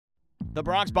The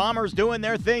Bronx Bombers doing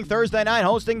their thing Thursday night,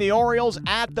 hosting the Orioles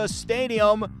at the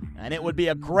stadium. And it would be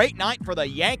a great night for the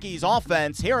Yankees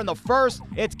offense. Here in the first,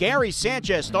 it's Gary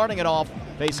Sanchez starting it off,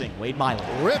 facing Wade Miley.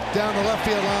 Ripped down the left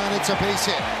field line, it's a base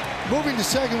hit. Moving to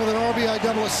second with an RBI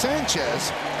double is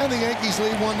Sanchez, and the Yankees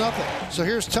lead 1-0. So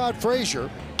here's Todd Frazier.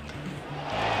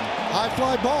 High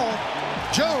fly ball.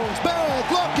 Jones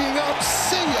back, looking up,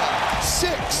 see ya.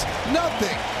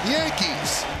 6-0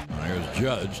 Yankees. Here's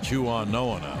Judge,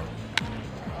 2-0 out.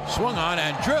 Swung on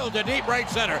and drilled to deep right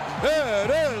center. It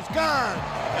is gone.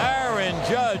 Aaron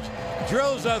Judge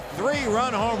drills a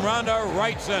 3-run home run to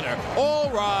right center. All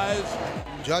rise.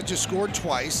 Judge has scored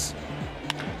twice.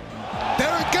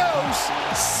 There it goes.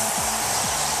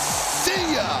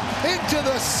 See ya. Into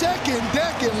the second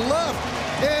deck and left.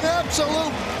 An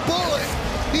absolute bullet.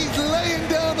 He's laying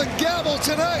down the gavel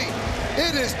tonight.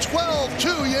 It is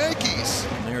 12-2 Yankees.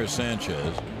 Here's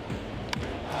Sanchez.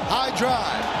 High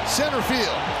drive, center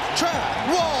field, track,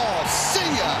 wall, see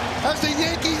ya, as the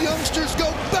Yankee youngsters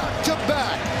go back to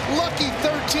back. Lucky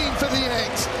 13 for the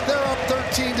Yanks. They're up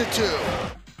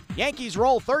 13-2. Yankees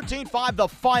roll 13-5 the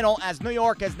final as New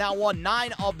York has now won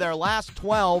 9 of their last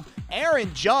 12.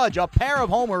 Aaron Judge, a pair of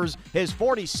homers, his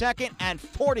 42nd and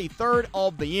 43rd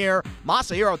of the year.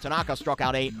 Masahiro Tanaka struck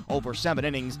out 8 over 7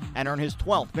 innings and earned his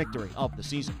 12th victory of the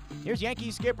season. Here's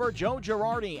Yankees skipper Joe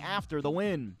Girardi after the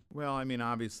win. Well, I mean,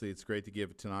 obviously it's great to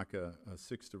give Tanaka a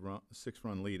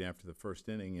 6-run lead after the first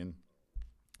inning, and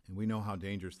we know how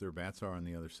dangerous their bats are on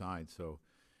the other side, so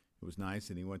it was nice,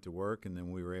 and he went to work, and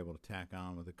then we were able to tack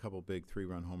on with a couple big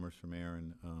 3-run homers from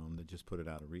Aaron that just put it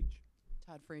out of reach.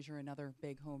 Todd Frazier, another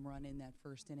big home run in that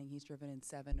first inning. He's driven in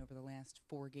 7 over the last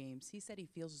 4 games. He said he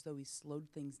feels as though he slowed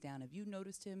things down. Have you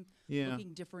noticed him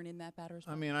looking different in that batter's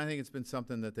box? I mean, I think it's been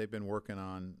something that they've been working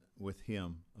on with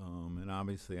him, and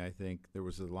obviously I think there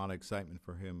was a lot of excitement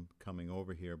for him coming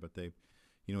over here, but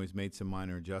he's made some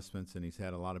minor adjustments, and he's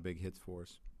had a lot of big hits for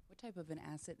us. What type of an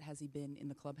asset has he been in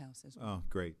the clubhouse as well? Oh,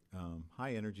 great.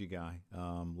 High energy guy.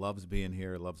 Loves being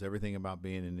here, loves everything about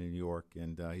being in New York,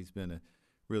 and he's been a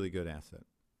really good asset.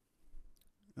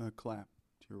 Clap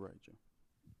to your right, Joe.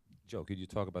 Joe, could you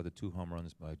talk about the 2 home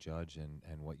runs by Judge and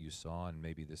what you saw, and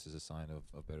maybe this is a sign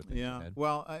of better things ahead?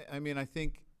 Well, I mean, I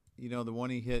think, the one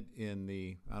he hit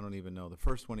I don't even know, the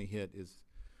first one he hit is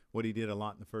what he did a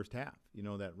lot in the first half,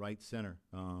 that right center.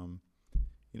 And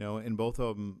both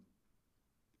of them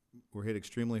were hit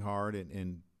extremely hard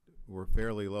and were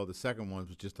fairly low. The second one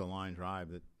was just a line drive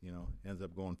that, ends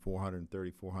up going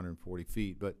 430, 440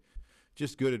 feet. But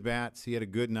just good at bats. He had a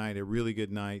good night, a really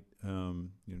good night.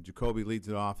 Jacoby leads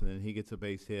it off, and then he gets a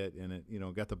base hit, and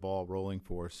it, got the ball rolling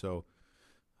for us. So,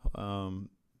 I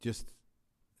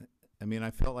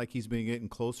felt like he's been getting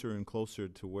closer and closer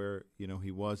to where,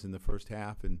 he was in the first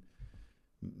half, and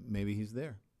maybe he's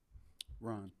there.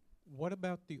 Ron. What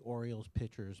about the Orioles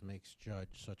pitchers makes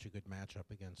Judge such a good matchup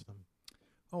against them?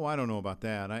 Oh, I don't know about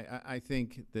that. I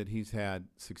think that he's had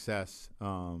success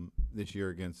this year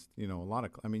against, a lot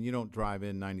of – you don't drive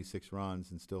in 96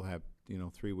 runs and still have,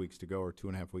 3 weeks to go or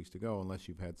 2.5 weeks to go unless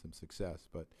you've had some success.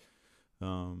 But,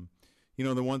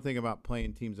 the one thing about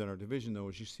playing teams in our division, though,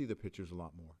 is you see the pitchers a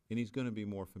lot more. And he's going to be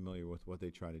more familiar with what they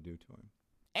try to do to him.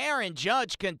 Aaron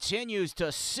Judge continues to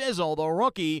sizzle. The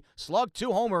rookie slugged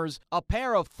 2 homers, a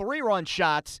pair of 3-run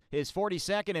shots, his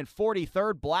 42nd and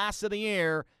 43rd blasts of the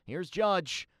year. Here's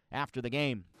Judge after the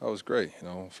game. That was great.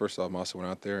 First off, Masa went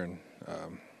out there and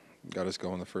got us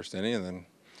going the first inning, and then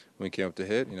when we came up to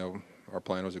hit, our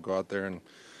plan was to go out there and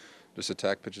just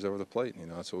attack pitches over the plate.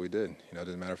 That's what we did. It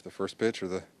didn't matter if the first pitch or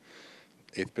the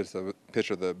 8th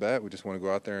pitch of the bat. We just want to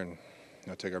go out there and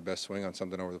take our best swing on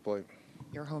something over the plate.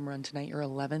 Your home run tonight, your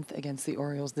 11th against the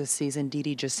Orioles this season.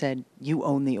 Didi just said you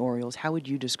own the Orioles. How would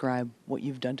you describe what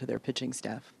you've done to their pitching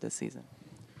staff this season?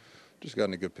 Just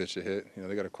gotten a good pitch to hit.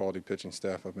 They got a quality pitching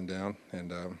staff up and down,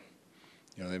 and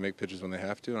they make pitches when they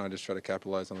have to, and I just try to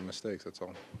capitalize on the mistakes. That's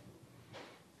all.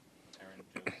 Aaron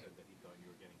Joe said that he thought you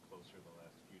were getting closer the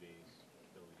last few days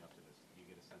building up to this. Do you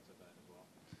get a sense of that as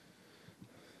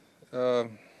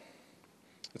well?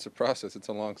 It's a process. It's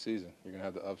a long season. You're gonna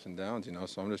have the ups and downs,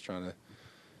 So I'm just trying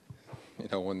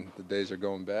to, when the days are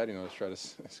going bad, just try to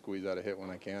squeeze out a hit when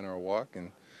I can or a walk,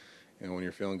 and when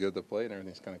you're feeling good at the plate and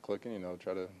everything's kind of clicking,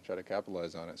 try to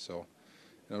capitalize on it. So,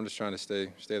 I'm just trying to stay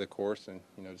the course and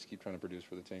just keep trying to produce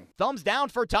for the team. Thumbs down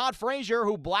for Todd Frazier,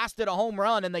 who blasted a home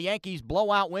run in the Yankees'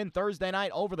 blowout win Thursday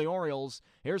night over the Orioles.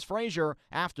 Here's Frazier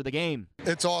after the game.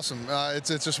 It's awesome. It's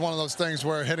just one of those things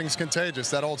where hitting's contagious.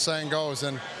 That old saying goes,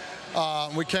 and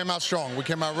we came out strong. We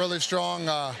came out really strong.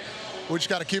 We just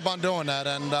got to keep on doing that.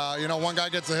 And, one guy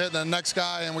gets a hit, and the next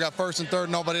guy, and we got first and third,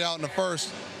 nobody out in the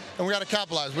first. and we got to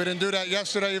capitalize. We didn't do that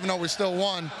yesterday, even though we still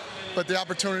won. But the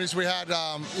opportunities we had,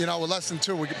 with less than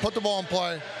 2, we could put the ball in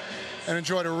play and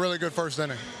enjoyed a really good first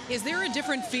inning. Is there a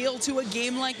different feel to a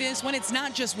game like this when it's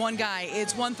not just one guy,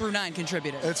 it's 1 through 9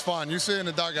 contributors? It's fun. You see in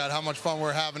the dugout how much fun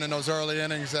we're having in those early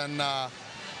innings, and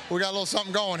we got a little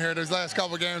something going here. These last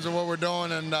couple of games of what we're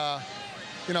doing, and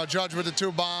Judge with the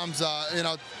 2 bombs.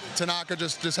 Tanaka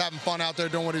just having fun out there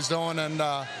doing what he's doing, and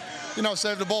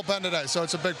saved the bullpen today, so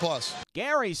it's a big plus.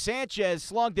 Gary Sanchez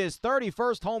slugged his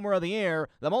 31st homer of the year,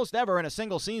 the most ever in a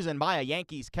single season by a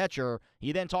Yankees catcher.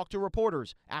 He then talked to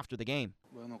reporters after the game.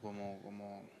 Bueno, como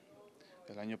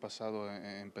el año pasado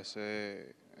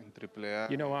empecé en AAA.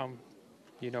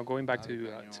 Going back to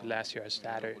last year, I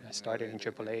started in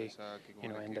AAA,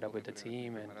 ended up with the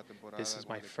team, and this is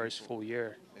my first full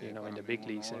year, in the big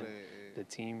leagues, and the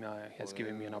team has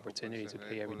given me an opportunity to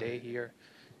play every day here,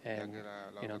 and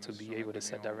to be able to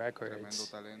set that record,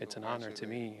 it's an honor to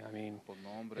me. I mean,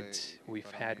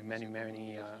 we've had many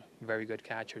very good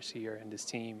catchers here in this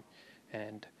team,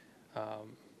 and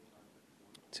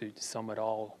to sum it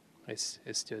all, it's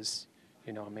just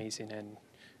amazing, and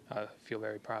I feel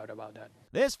very proud about that.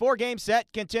 This 4-game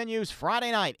set continues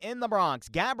Friday night in the Bronx.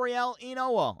 Gabriel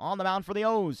Inoa on the mound for the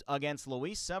O's against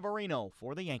Luis Severino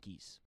for the Yankees.